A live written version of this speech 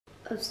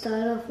I've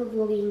started off with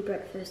vlogging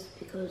breakfast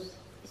because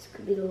this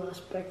could be the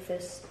last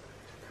breakfast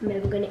I'm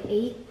ever going to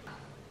eat.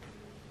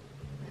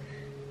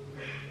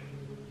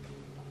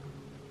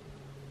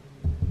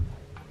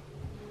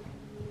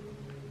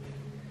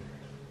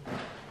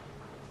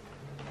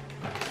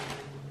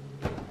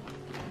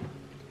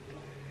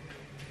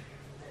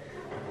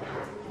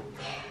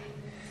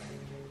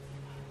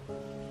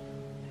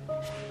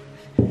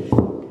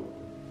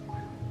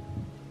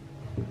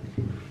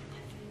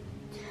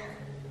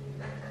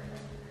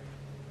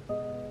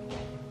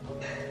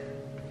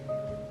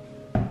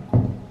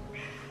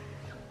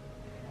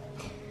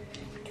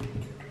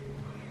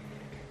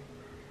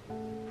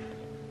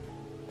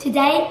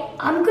 Today,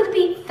 I'm going to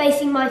be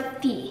facing my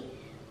fear.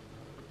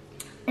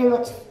 And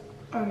let's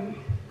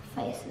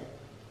face it.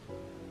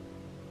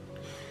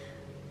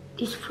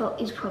 It's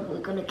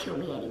probably going to kill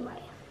me anyway.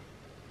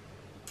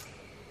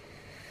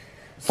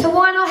 So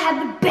why not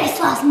have the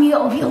best last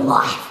meal of your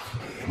life?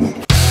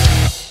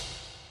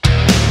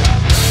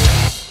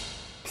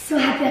 So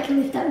happy I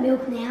can lift that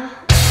milk now.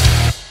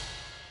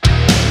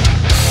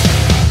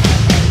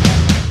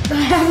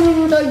 I don't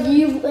even know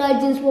you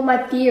legends what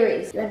my fear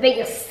is. I bet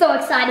you're so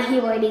excited to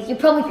hear what it is. You're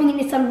probably thinking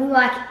it's something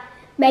like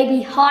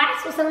maybe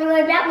heights or something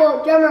like that.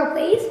 Well, drum roll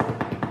please.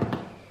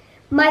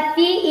 My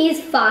fear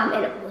is farm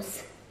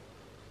animals.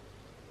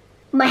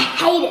 My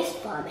hatest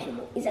farm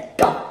animal is a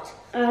goat.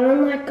 I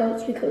don't like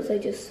goats because they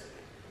just...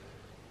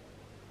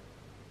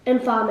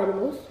 and farm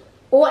animals.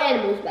 Or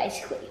animals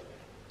basically.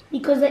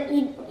 Because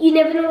you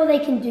never know what they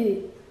can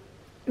do.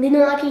 They're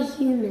not like a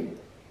human.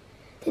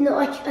 They're not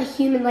like a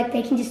human, like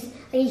they can just... like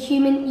a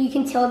human, you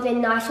can tell if they're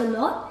nice or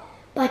not.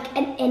 But like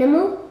an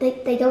animal,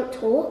 they don't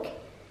talk.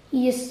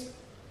 You just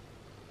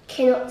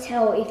cannot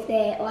tell if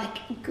they're like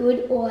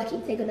good or like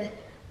if they're gonna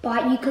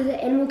bite you, because an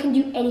animal can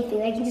do anything.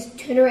 They can just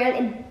turn around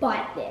and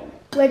bite them.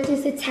 Let's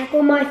just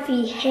tackle my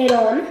fear head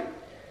on.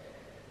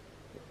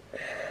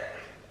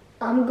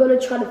 I'm gonna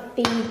try to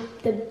feed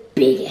the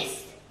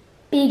biggest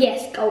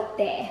goat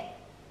there.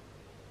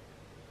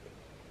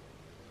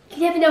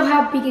 You never know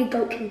how big a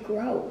goat can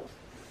grow.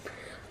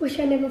 Wish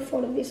I never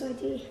thought of this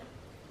idea.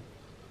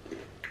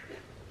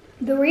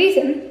 The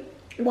reason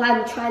why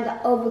I'm trying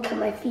to overcome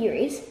my fear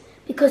is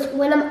because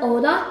when I'm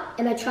older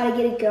and I try to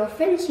get a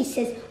girlfriend, she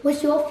says,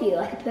 what's your fear?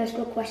 Like a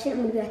personal question.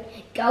 I'm gonna be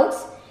like,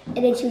 goats.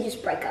 And then she'll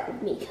just break up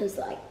with me because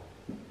like,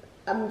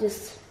 I'm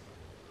just,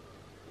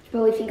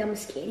 really think I'm a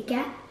scaredy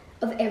cat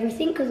of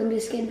everything because I'm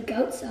just scared of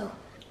goats. So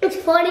it's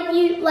fine if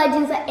you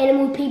legends are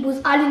animal peoples.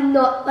 I do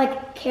not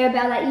like care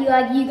about that.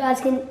 You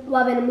guys can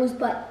love animals,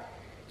 but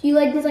do you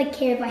legends like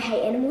care if I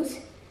hate animals?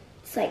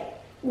 It's like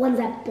ones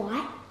that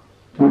bite.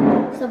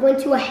 So I went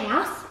to a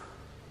house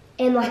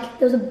and like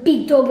there was a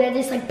big dog that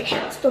just like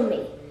pounced on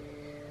me.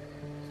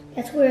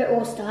 That's where it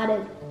all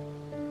started.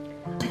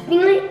 I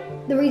think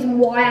like the reason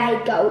why I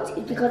hate goats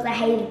is because I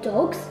hated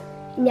dogs.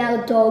 And now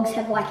the dogs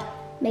have like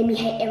made me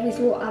hate every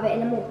single other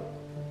animal.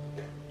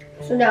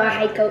 So now I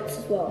hate goats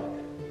as well.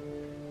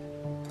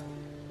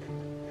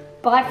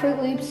 Bye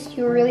Fruit Loops,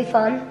 you were really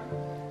fun.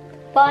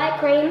 Bye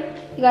Cream,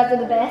 you guys are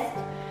the best.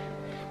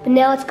 But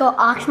now let's go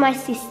ask my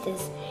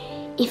sisters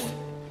if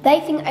they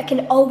think I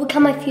can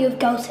overcome my fear of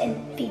goats and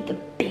feed the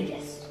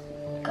biggest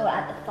goat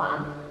at the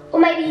farm. Or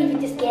maybe even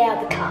just get out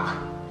of the car.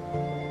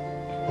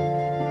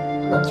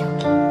 I'm not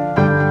joking.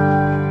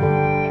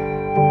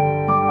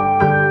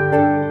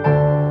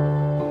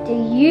 Do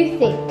you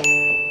think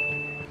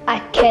I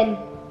can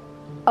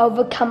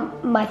overcome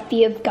my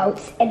fear of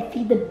goats and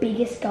feed the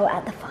biggest goat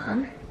at the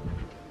farm?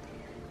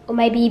 Or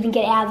maybe even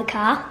get out of the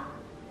car?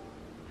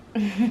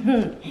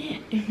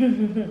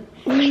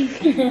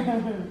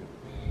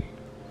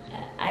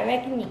 I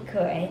reckon you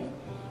could,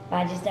 but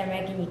I just don't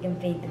reckon you can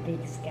feed the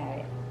biggest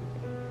goat.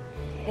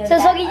 So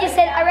Soggy just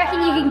said, I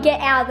reckon you can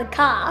get out of the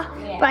car,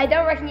 yeah, but I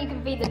don't reckon you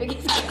can feed the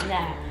biggest goat.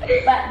 No.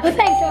 But Well,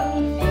 thanks,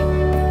 Soggy.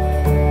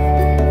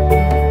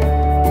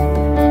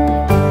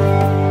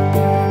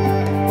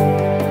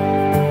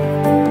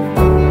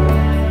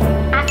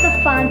 At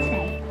the farm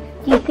today,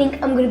 do you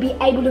think I'm going to be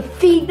able to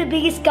feed the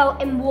biggest goat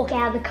and walk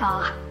out of the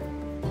car?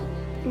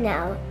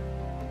 No.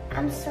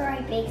 I'm sorry,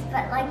 Biggs,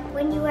 but like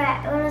when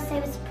I was so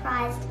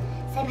surprised,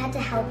 Seb had to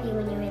help you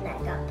when you were in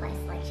that dark place.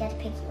 Like she had to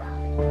pick you up.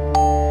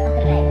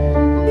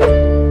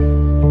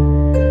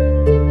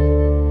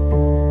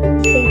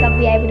 Do you think I'll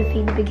be able to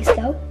feed the biggest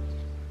goat?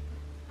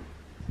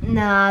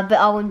 nah, but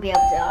I wouldn't be able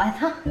to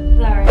either.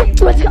 Sorry.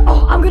 Let's go.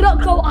 Oh, I'm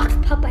gonna go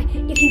ask Papa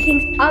if he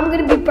thinks I'm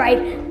gonna be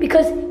brave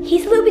because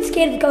he's a little bit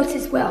scared of goats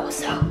as well.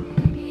 So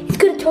it's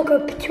good to talk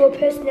to a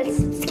person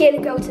that's scared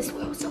of goats as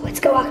well. So let's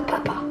go ask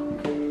Papa.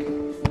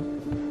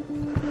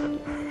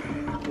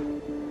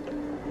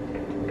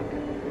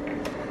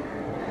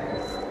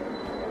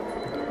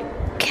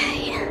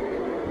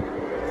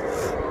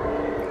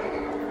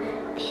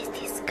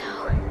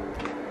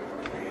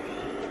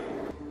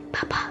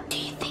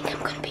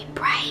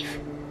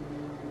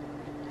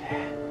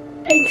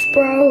 Thanks,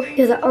 bro.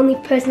 You're the only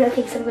person that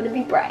thinks I'm gonna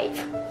be brave.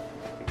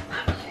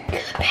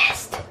 You're the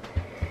best.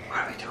 What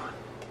are we doing?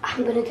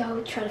 I'm gonna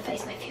go try to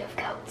face my fear of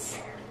goats.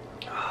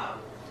 Oh,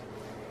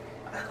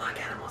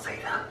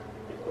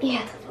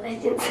 Yeah, the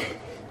Legends.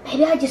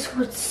 Maybe I just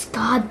was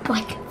scarred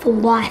like for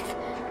life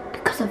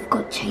because I've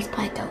got chased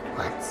by a goat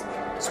once.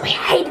 So I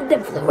hated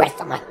them for the rest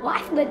of my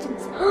life,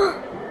 Legends.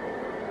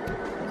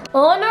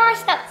 Oh,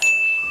 Norris Nuts,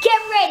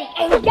 get ready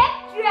and get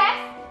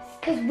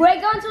dressed because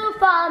we're going to the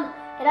farm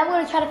and I'm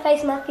going to try to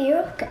face my fear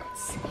of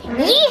goats.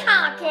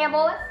 Yeehaw,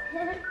 cowboys!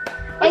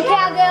 Hey,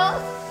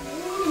 cowgirls!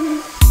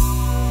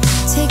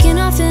 Taking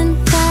off in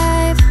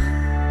 5,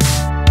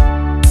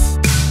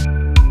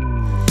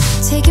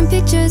 taking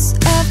pictures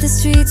of the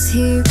streets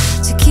here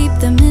to keep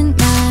them in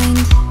mind.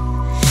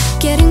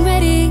 Getting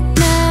ready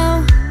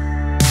now.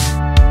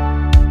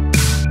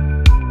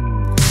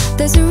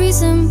 There's a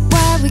reason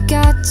why we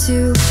got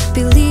to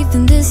believe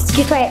in this.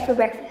 Guess what I ate for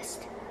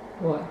breakfast?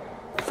 What?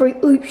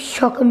 Fruit Loops,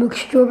 chocolate milk,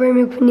 strawberry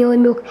milk, vanilla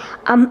milk,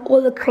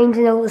 all the creams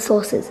and all the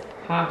sauces.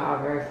 Haha,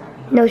 very funny.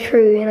 No,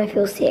 true, and I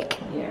feel sick.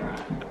 Yeah,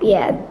 right.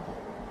 Yeah,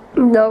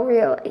 no,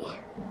 really.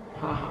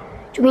 Haha.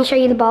 Do you want me to show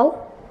you the bowl?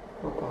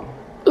 What bowl?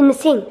 In the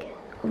sink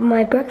of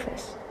my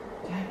breakfast.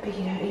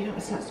 Biggy, you know,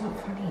 it's not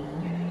funny.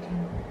 You're not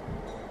eating.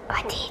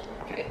 I did.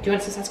 Okay, do you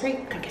want some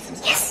sunscreen? Come get some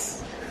sunscreen.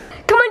 Yes!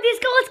 Come on,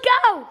 Disco, let's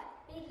go!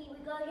 Biggy, we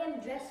gotta get him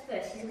dressed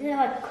first. He's gonna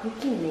like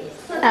cooking this.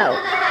 Oh.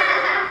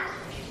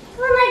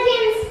 Come on,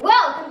 Legends.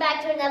 Welcome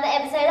back to another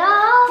episode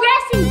of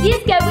Dressing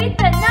Disco with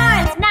the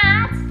Norris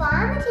Nuts.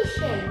 Farm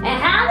Edition.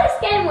 And how this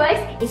game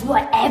works is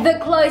whatever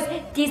clothes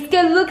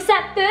Disco looks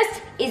at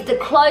first is the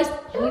clothes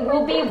he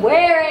will be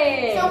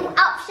wearing. So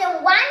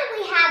option 1,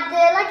 we have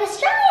the like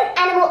Australian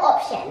animal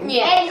option.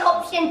 Yeah. And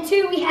option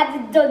 2, we have the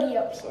doggy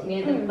option.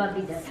 Yeah, the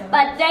puppy does.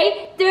 But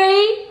they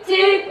 3,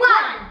 2, 1.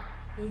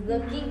 He's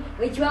looking.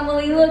 Which one will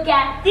he look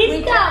at? Disco.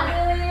 Which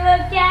one will he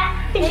look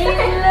at? He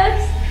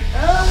looks.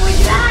 Oh,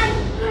 which one?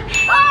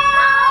 Oh!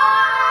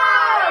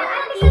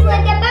 This is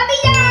like a puppy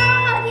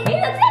dog. He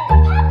looks like a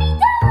puppy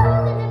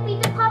dog. Gonna be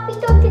the puppy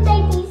dog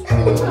today, please.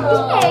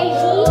 Okay,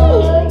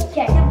 let's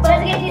get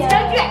Disco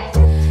dressed.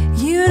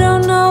 You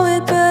don't know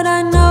it, but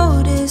I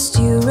noticed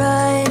you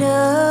right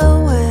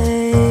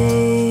away.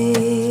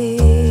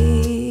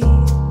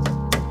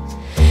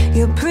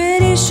 You're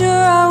pretty sure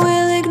I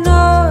will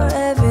ignore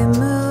every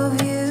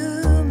move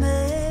you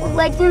make.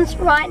 Legends,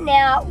 right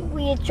now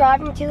we are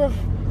driving to the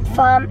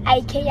farm,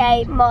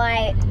 aka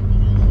my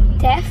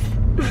death.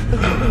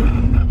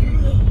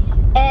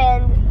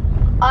 And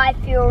I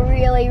feel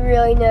really,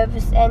 really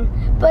nervous,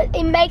 but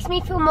it makes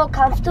me feel more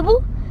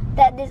comfortable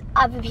that there's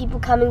other people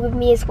coming with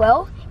me as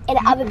well, and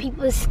other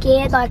people are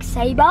scared, like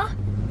Sabre.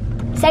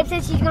 Sabre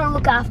says she's gonna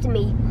look after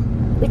me,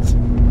 which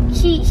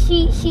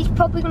she's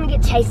probably gonna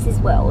get chased as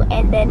well,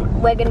 and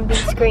then we're gonna be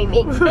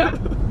screaming.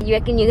 You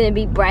reckon you're gonna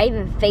be brave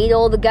and feed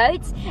all the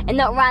goats and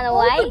not run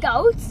away? All the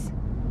goats?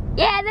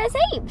 Yeah, there's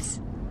heaps.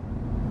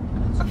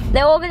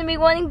 They're all going to be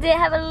wanting to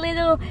have a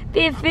little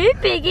bit of food,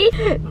 Biggy.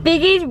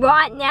 Biggy's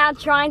right now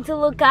trying to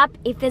look up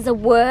if there's a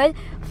word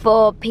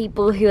for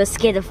people who are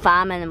scared of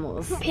farm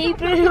animals.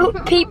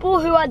 People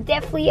who are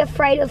definitely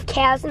afraid of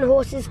cows and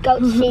horses,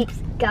 goats, sheep,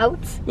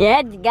 goats.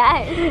 Yeah, go.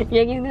 You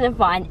reckon he's going to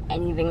find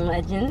anything,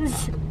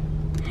 Legends?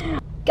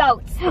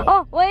 Goats.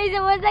 Oh, what is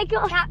it? What's that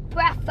called?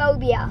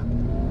 Capraphobia.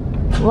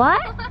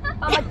 What?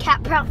 I'm a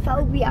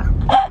capraphobia.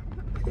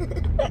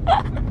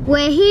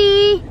 We're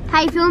here.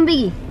 How you feeling,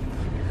 Biggy?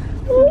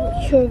 I'm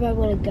not sure if I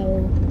want to go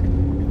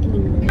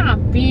anymore. Come on,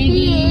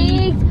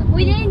 Biggy.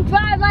 We didn't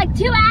drive like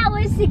 2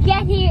 hours to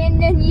get here and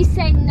then you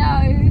say no.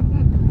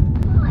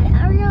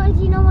 I realize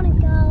you don't want to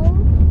go.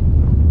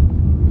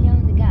 You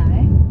don't want to go?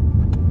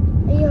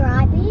 Are you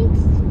alright,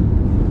 Biggs?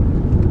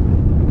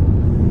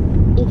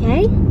 You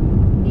okay?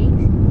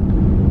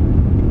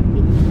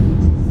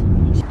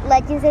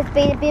 Legends, there's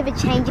been a bit of a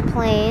change of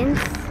plans.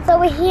 So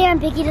we're here and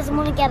Biggy doesn't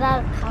want to get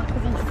out of the car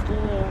because he's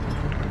scared.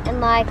 And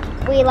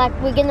we're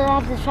gonna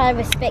have to try to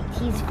respect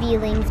his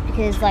feelings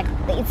because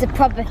it's a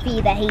proper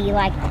fear that he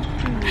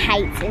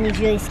hates and he's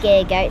really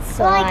scared of goats.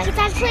 So it's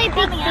actually a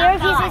big fear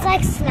of his. It's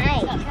like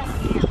snakes.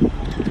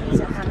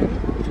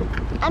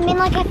 I mean,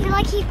 I feel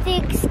like he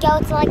thinks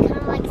goats are kind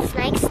of like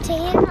snakes to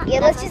him. Yeah,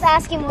 let's just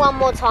ask him one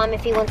more time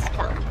if he wants to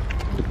come.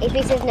 If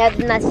he says no,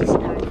 then that's just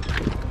no.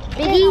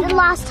 Biggy, the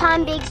last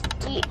time, Biggs.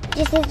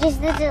 This is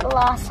the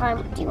last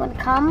time. Do you want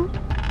to come?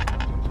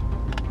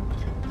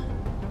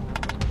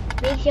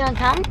 Biggs, you want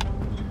to come?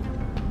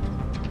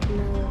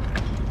 No.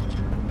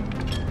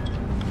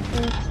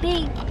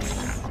 Biggs,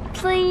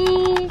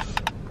 please.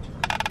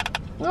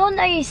 We all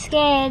know you're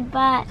scared,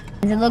 but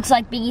It looks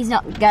like Biggy's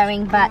not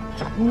going, but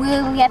we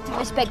have to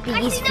respect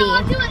Biggy's fear. No,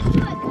 I'll do it.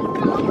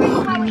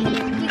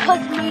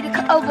 Because you need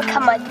to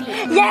overcome my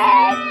fear.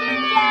 Yes!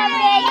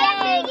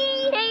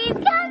 Biggy's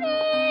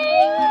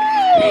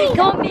coming!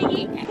 Come on,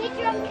 Biggy.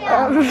 picture of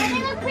them.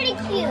 They look pretty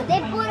cute.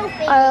 They're little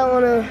babies. I don't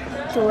want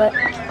to do it.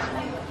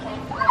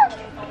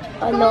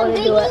 I don't want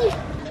to do it.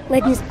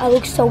 Legends, I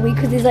look so weak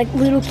because there's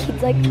little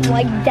kids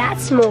like that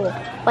small,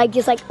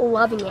 just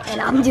loving it,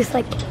 and I'm just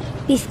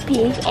this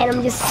big, and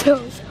I'm just so.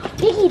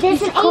 Biggy,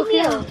 there's an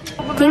emu.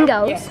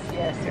 Dingoes.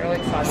 Yes, they're really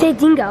excited. Say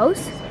dingoes.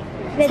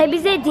 Say,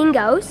 is there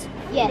dingoes?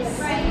 Yes,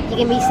 you're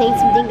gonna be seeing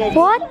some dingoes.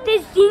 What?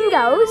 There's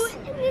dingoes?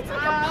 It's like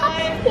a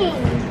puppy thing.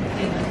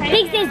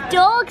 Biggs, there's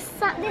dogs.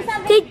 There's a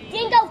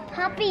dingo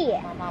puppy.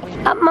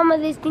 Mama,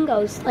 there's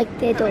dingoes, like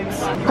they're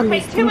dogs. Okay,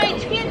 2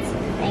 each, kids.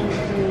 Thank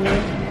you.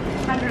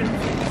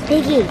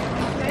 Biggy,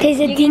 there's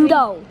a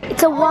dingo.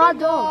 It's a wild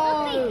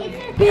dog.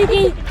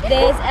 Biggy,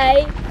 there's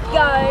a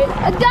goat.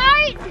 A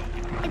goat.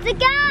 It's a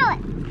goat.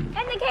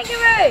 And the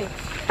kangaroo.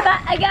 But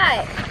a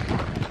goat.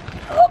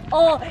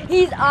 Oh,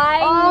 he's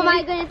eyeing Oh you.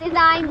 my goodness, it's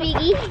eyeing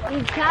Biggy.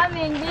 He's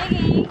coming,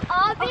 Biggy.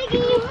 Oh,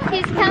 Biggy.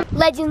 He's coming.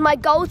 Legends, my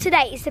goal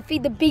today is to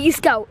feed the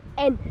biggest goat,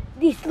 and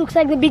this looks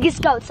like the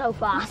biggest goat so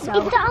far. So,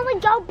 It's the only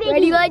goat, Biggy.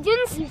 ready,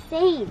 Legends? You've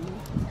seen.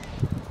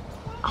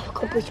 I've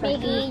accomplished my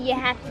Biggy, you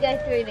have to go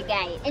through the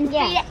gate and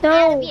feed it No.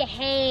 out of your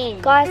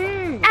hand. Guys,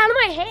 out of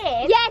my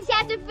hand. Yes, you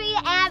have to feed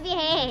it out of your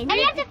hand. And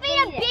you have to feed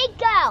a big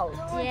goat.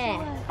 Yeah.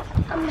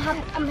 I'm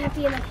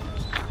happy enough.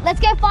 Let's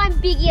go find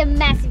Biggy a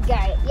massive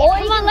goat. Yeah, Or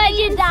you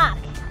legend duck.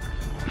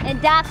 And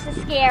ducks are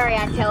scary,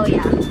 I tell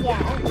ya.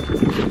 Yeah.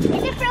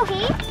 Is it through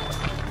here?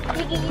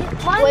 Biggy,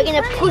 we're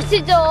gonna push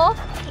the door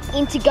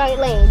into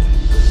Goatland.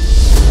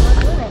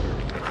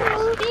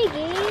 Oh,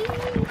 Biggy.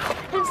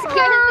 I'm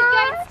scared of the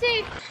goats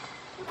too.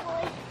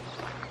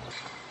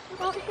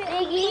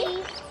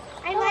 Biggy,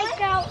 I like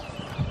goats.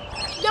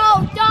 No,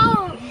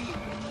 don't.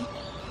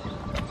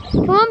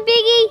 Come on,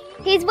 Biggy.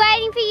 He's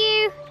waiting for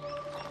you.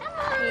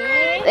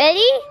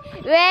 Ready?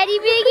 Ready,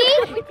 Biggy?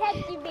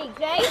 Protect you, Big,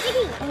 right?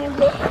 Come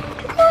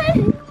on.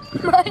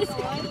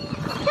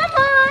 Come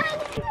on.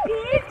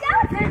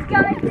 There's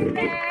goats in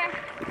there.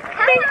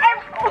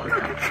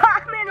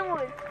 Farm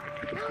animals.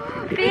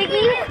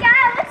 Biggy.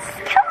 Goats.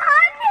 Come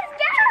on, there's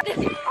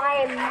goats. I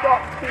am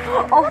not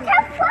feeling. Oh, look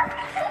how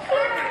fluffy she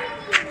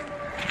is.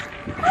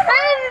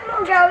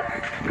 Goats.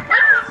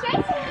 It's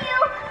chasing you.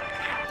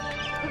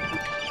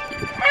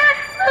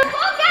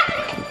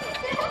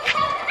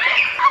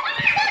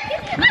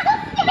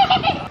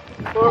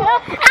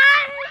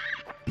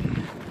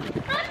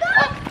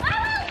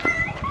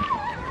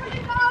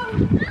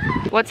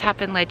 What's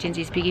happened, Legends,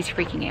 is Biggy's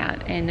freaking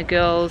out, and the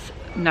girls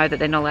know that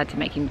they're not allowed to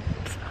make him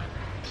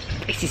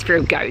his fear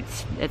of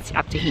goats. It's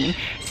up to him.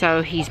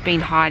 So he's been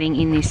hiding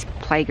in this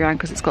playground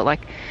because it's got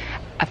like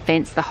a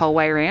fence the whole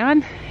way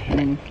around, and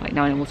then like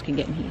no animals can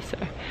get in here. So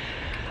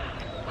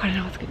I don't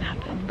know what's gonna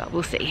happen, but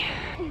we'll see.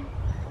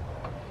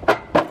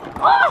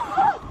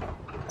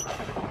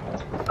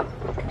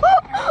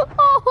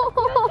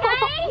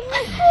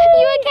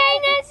 You okay,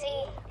 Nancy?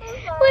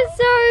 We're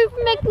sorry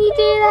for making you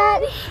do that.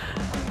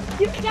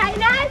 You okay,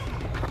 Naz?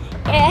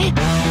 Yeah.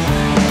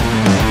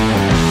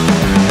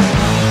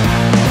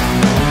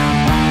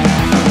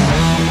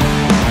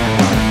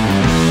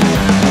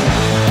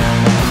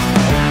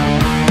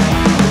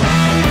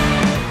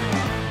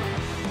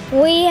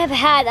 We have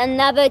had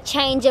another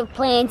change of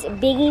plans.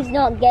 Biggy's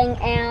not getting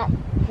out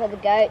for the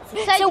goats. So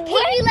to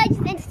keep you legends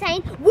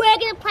entertained, we're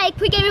gonna play a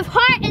quick game of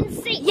hide and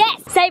seek.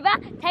 Yes, Saber,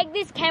 take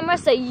this camera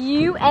so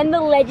you and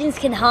the legends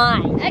can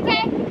hide.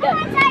 Okay. Come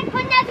on, Tay.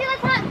 Put now to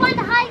let's find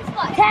the hiding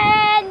spot.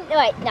 10,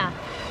 wait, no.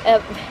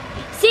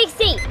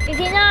 60,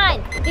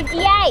 59,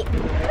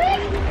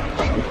 58.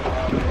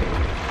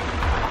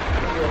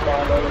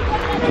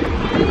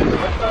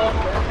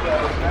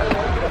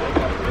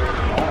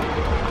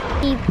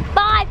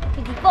 55,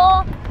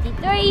 54,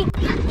 53.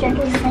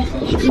 Jungle's like,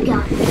 keep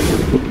going.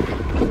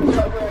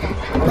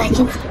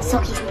 Legends,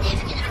 Socky's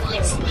never gonna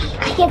find Sydney.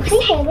 I can't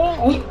see her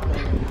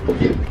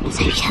there. So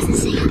she doesn't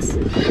see us.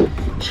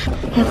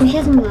 Hope she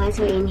doesn't realize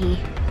we're in here.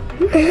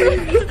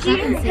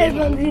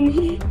 Everyone's in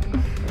here.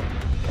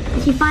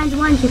 If she finds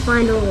one, she'll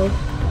find all.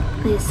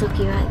 There's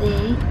Socky right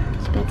there.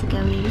 She's about to go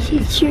in.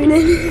 She's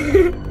tuning.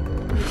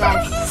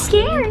 This is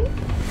scary.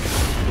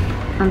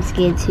 I'm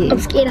scared too. I'm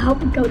scared. I hope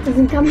the goat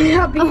doesn't come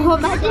out. Oh,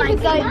 imagine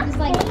the goat just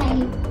like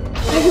hanging.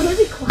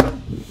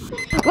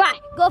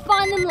 Right, go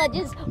find them,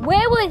 legends.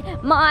 Where would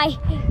my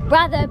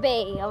brother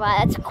be?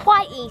 Alright, that's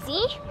quite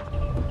easy.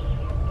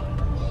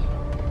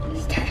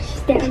 She's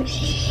down.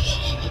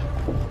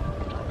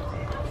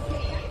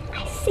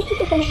 I see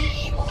her.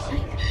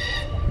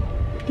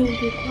 Be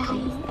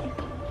quiet.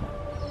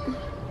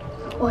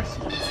 Or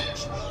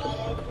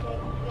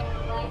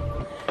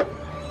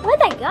Where'd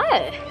they go?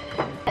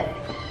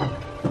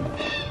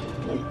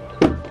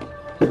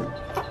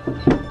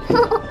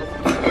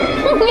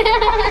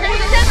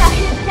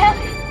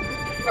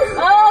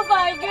 Oh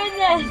my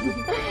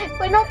goodness.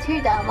 We're not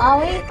too dumb, are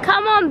we?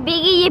 Come on,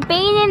 Biggy, you've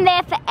been in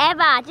there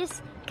forever.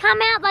 Just come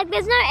out. Like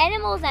there's no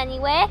animals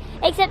anywhere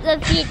except a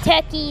few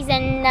turkeys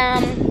and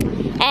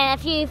a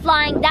few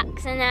flying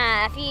ducks and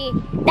a few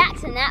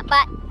ducks and that.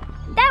 But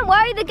don't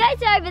worry, the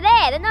goats are over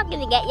there. They're not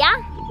gonna get ya.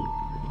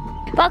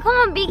 But come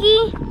on,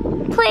 Biggy,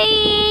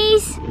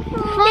 please.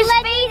 We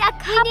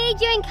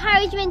need your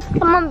encouragement.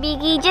 Come on,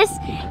 Biggy. Just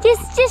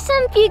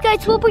some few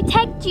goats will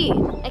protect you.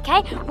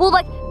 Okay? We'll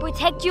like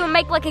protect you and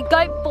make like a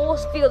goat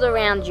force field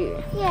around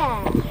you.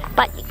 Yeah.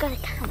 But you gotta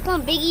come. Come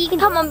on, Biggy. You can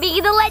Come on,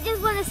 Biggy. The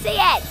legends want to see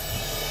it.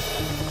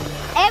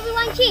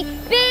 Everyone cheer.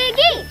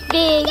 Biggy!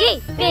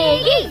 Biggy,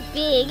 Biggy,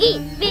 Biggy,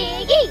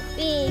 Biggy,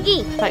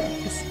 Biggy. Like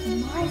this.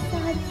 my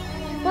side.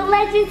 Well,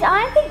 Legends,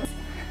 I think it's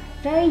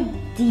very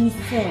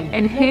decent.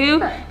 And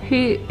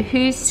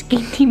who's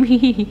skinny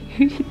me?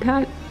 Who's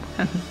that?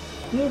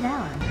 Yeah, that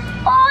one.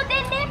 Oh,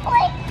 they're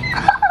nippling.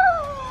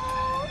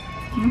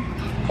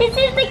 This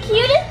is the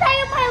cutest day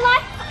of my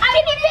life.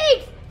 Guinea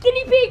pigs!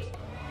 Guinea pigs!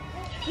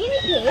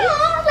 Guinea pigs?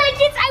 Oh,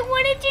 Legends, I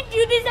wanted to do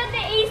this at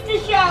the Easter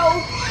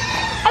show.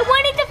 I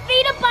wanted to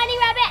feed a bunny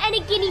rabbit and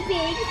a guinea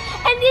pig.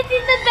 And this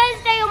is the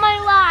best day of my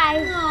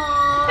life.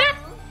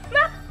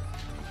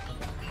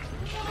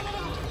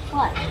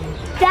 What?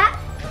 That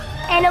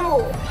animal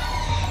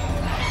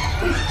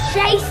is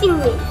chasing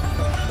me.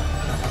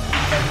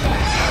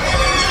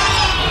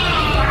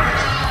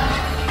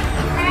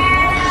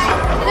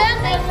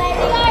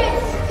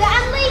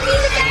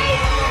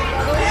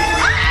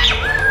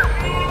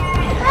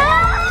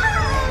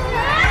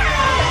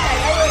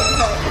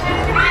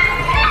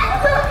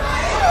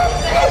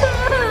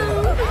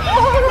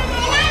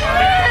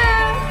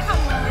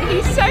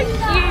 He's so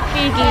cute,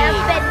 Biggy.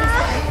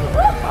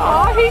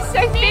 Oh, he's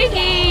so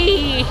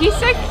biggy. He's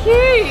so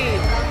cute.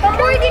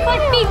 Where did my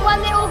big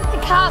one that off the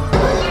cup?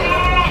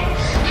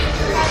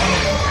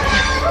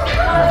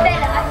 I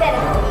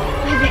better.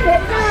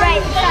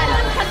 Right,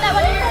 cut that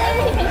one.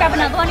 You can grab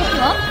another one if you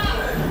want.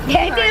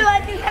 Yeah, I do. I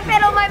think I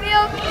fed all my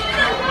milk.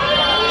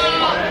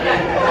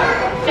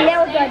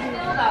 Now we're done.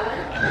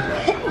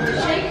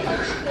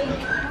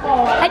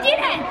 I did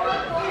it.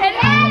 And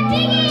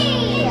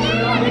Biggy.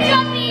 Good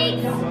job,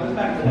 Biggs.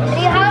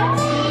 Any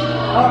hugs?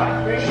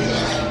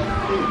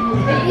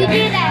 You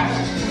did that.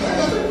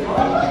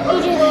 You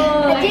did it.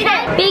 I did it.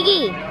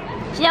 Biggy,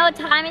 do you know what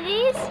time it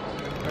is?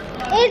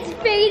 It's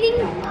feeding.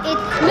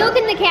 It's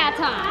milking the cow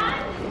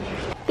time.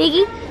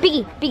 Biggy,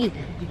 Biggy, Biggy.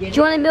 Do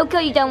you want to milk it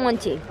or you don't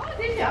want to?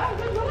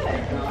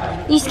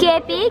 You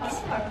scared,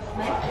 Biggs?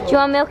 Do you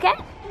want to milk it?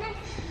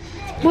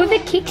 What if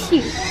it kicks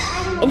you?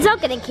 It's not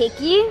going to kick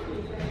you.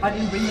 I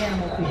didn't bring the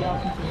animal food.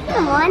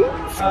 Come on,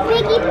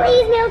 Biggy,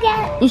 please milk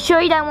it. You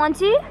sure you don't want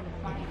to?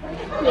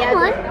 Yeah.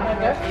 Come on.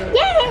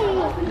 Yay!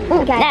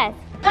 Okay. Yes.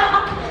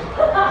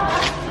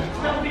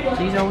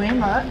 These are in,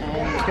 right?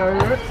 And let's go.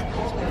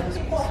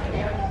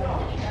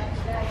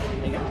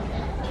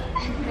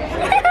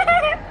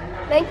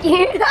 Thank you.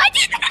 I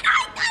did it! I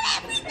got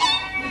everything!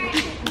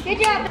 Good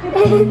job.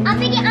 I'm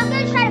thinking I'm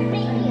going to try to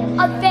beat you.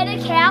 I fed a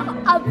cow.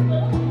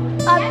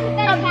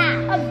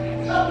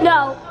 No,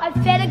 I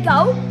fed a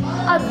goat.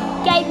 I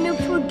gave milk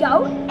to a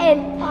goat,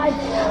 and I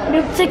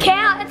milked a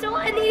cow. That's all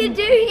I need to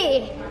do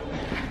here.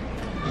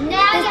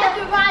 Now you have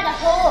to ride a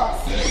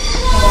horse.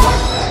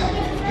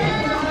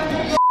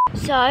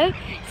 So,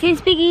 since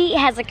Biggy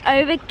has like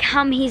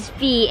overcome his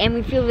fear and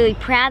we feel really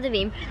proud of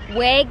him,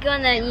 we're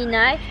gonna, you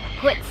know,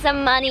 put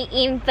some money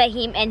in for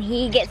him and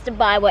he gets to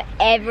buy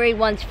whatever he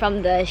wants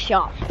from the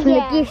shop. From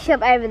the gift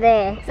shop over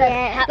there. So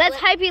Yeah. let's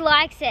hope he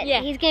likes it.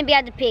 Yeah. He's going to be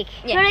able to pick.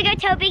 Yeah. You want to go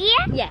tell Biggy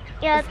yet?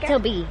 Yeah, let's go. tell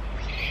Biggy.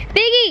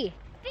 Biggy!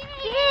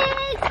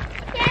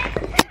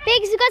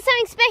 Biggs, we've got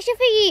something special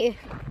for you.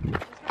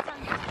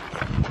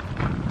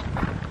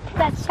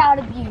 That's child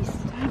abuse.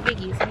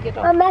 Biggies, let me get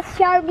off. That's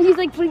child abuse,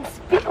 like putting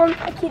spit on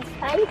a kid's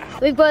face.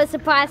 We've got a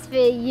surprise for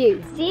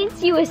you.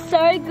 Since you were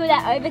so good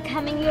at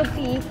overcoming your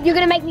fear, You're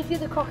gonna make me feel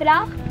the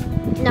crocodile?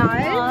 No.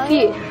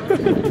 Phew.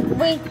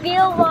 we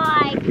feel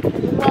like,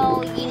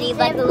 well, you need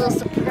like a little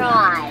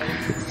surprise.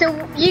 So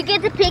you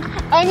get to pick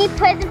any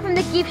present from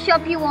the gift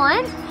shop you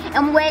want,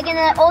 and we're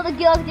gonna, all the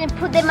girls are gonna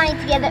put their money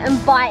together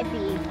and buy it for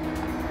you.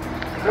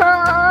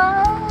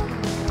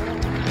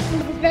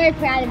 We're very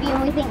proud of you,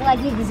 and we think like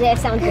you deserve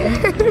something.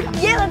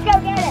 Yeah, let's go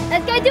get it.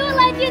 Let's go do it,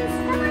 Legends.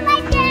 Come on,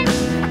 Legends.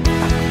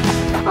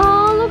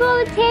 Oh, look at all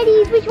the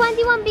teddies. Which one do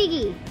you want,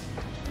 Biggy?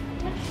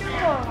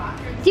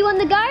 Do you want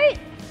the goat?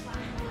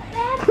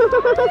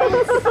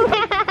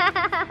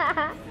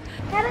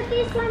 How about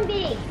this one,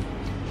 Big?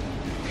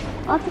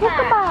 I'll take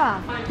the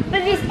bar.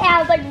 But this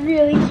owl's like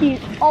really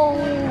cute. Oh,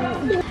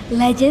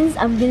 Legends,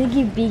 I'm gonna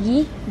give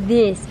Biggy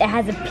this. It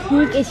has a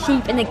pig, a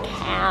sheep, and a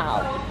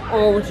cow.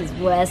 All his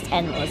worst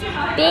animals.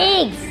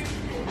 Biggs!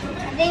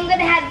 I think I'm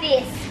gonna have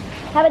this.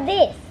 How about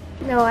this?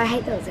 No, I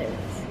hate those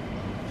animals.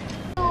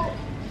 Do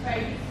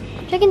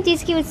you reckon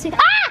Disky would say,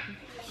 ah!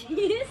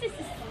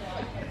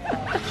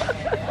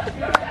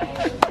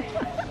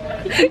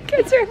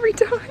 Gets her every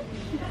time.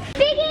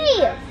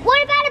 Biggy,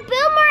 what about a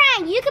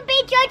boomerang? You could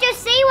beat Jojo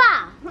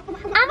Siwa.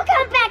 I'm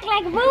coming back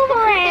like a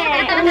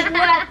boomerang.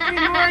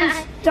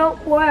 Boomerangs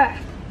don't work.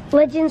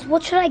 Legends,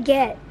 what should I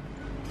get?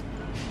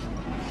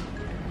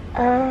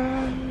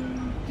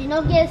 Do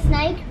not get a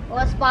snake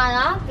or a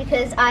spider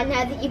because I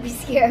know that you'd be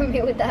scaring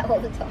me with that all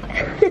the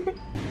time.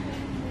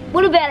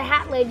 What about a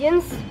hat,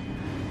 Legends?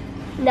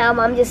 No,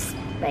 Mum just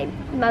like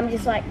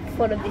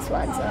thought of this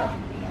one, so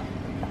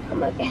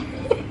I'm okay.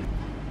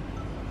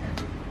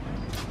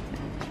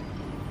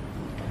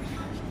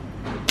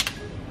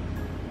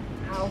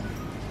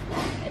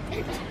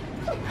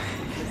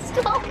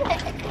 Stop it.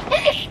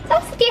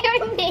 Stop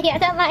scaring me. I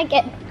don't like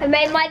it. I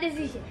made my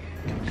decision.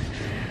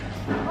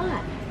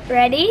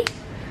 Ready?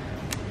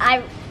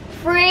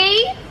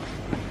 3,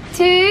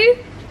 2,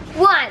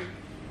 1.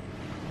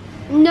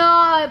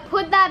 No,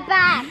 put that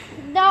back.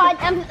 No,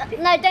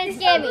 no, don't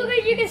scare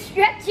me. You can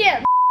stretch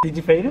him. Did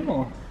you feed him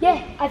or?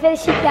 Yeah, I fed a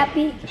sheep that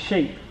big. A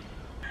sheep.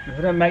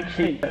 We don't make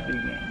sheep that big,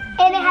 man.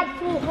 And it had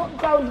full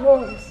grown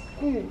horns.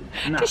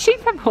 No. The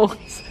sheep have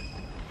horns.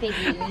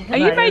 Are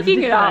you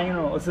making it up?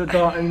 It's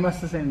a you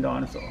must have seen a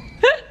dinosaur.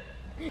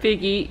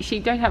 Biggy,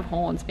 sheep don't have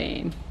horns,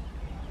 man.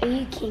 Are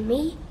you kidding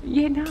me?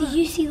 Yeah, no. Did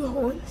you see the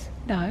horns?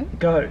 No.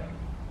 Goat.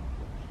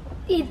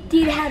 It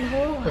did have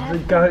horns. It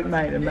was a goat,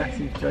 mate. A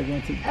massive,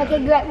 gigantic goat.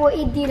 Okay, great. Well,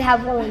 it did have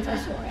horns. I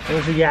saw it. It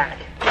was a yak.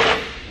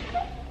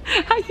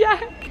 A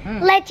yak.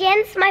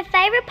 Legends, my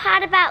favorite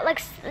part about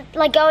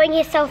like going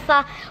here so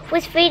far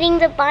was feeding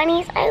the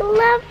bunnies. I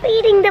love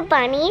feeding the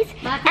bunnies.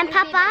 And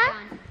Papa,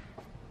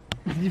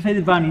 Did you feed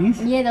the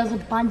bunnies? Yeah, there was a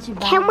bunch of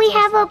bunnies. can we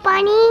have a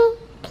bunny,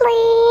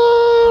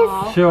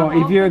 please? Sure,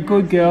 if you're a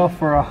good girl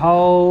for a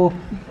whole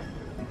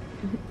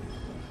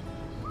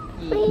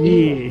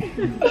year.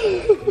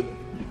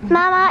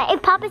 Mama,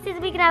 if Papa says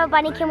we can have a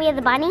bunny, can we have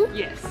the bunny?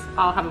 Yes,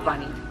 I'll have a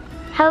bunny.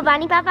 Have a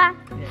bunny, Papa?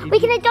 We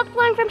can adopt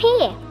one from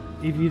here.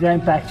 If you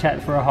don't back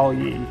chat for a whole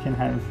year, you can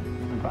have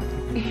a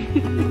bunny.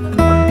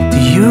 Do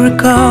you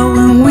recall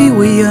when we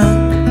were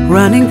young,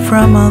 running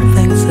from all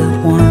things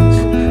at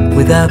once,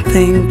 without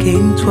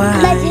thinking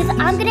twice? Legends,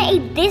 I'm gonna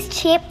eat this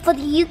chip for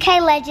the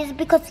UK legends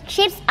because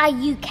chips are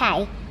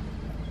UK.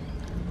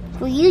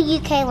 For you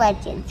UK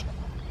legends.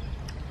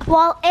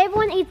 While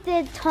everyone eats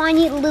their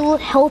tiny little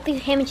healthy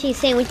ham and cheese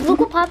sandwich, look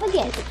what Papa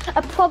gets.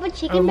 A proper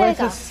chicken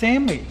burger. lettuce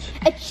sandwich.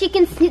 A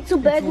chicken schnitzel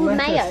burger with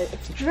lettuce. mayo.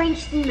 It's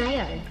drenched in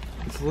mayo.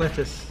 It's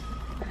lettuce.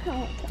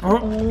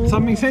 Oh,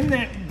 something's in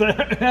there.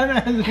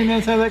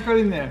 How that got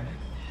in there?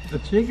 The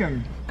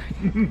chicken.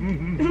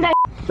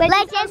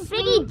 Legends,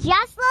 Biggy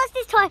just lost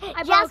his toy.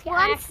 Just 1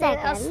 I was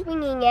second.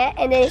 swinging it,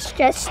 and then it's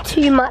just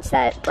too much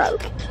that it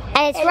broke.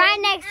 And it's right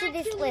next to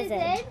this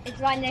lizard. It's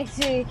right next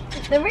to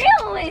the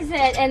real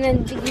lizard, and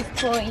then Biggy's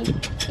toy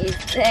is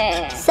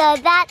there. So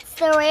that's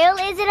the real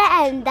lizard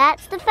and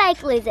that's the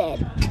fake lizard.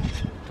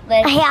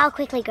 Hey, I'll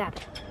quickly grab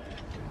it.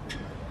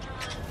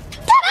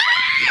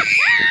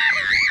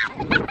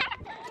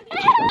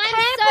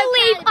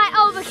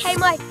 I overcame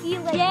my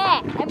feelings.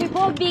 Yeah, and we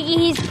bought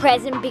Biggy his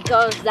present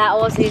because that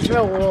was his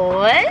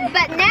reward.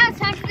 But now it's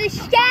time for the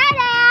shout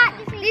out.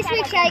 This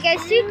week's shout out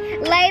goes to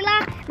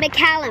Layla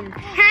McCallum.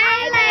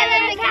 Hey Layla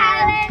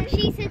McCallum.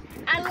 She says,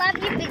 I love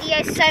your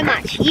videos so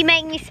much. You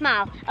make me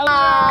smile.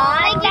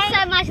 Thank you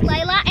so much,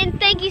 Layla, and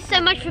thank you so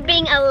much for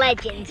being a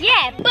legend.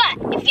 Yeah, but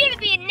if you want to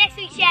be in next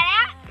week's shout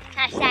out,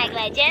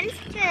 #legends,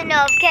 turn the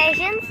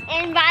notifications,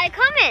 and write a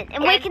comment,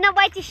 and we cannot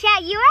wait to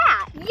shout you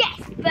out.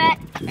 Yes, but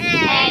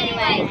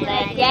anyways,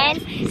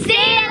 legends,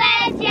 see you,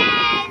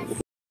 legends.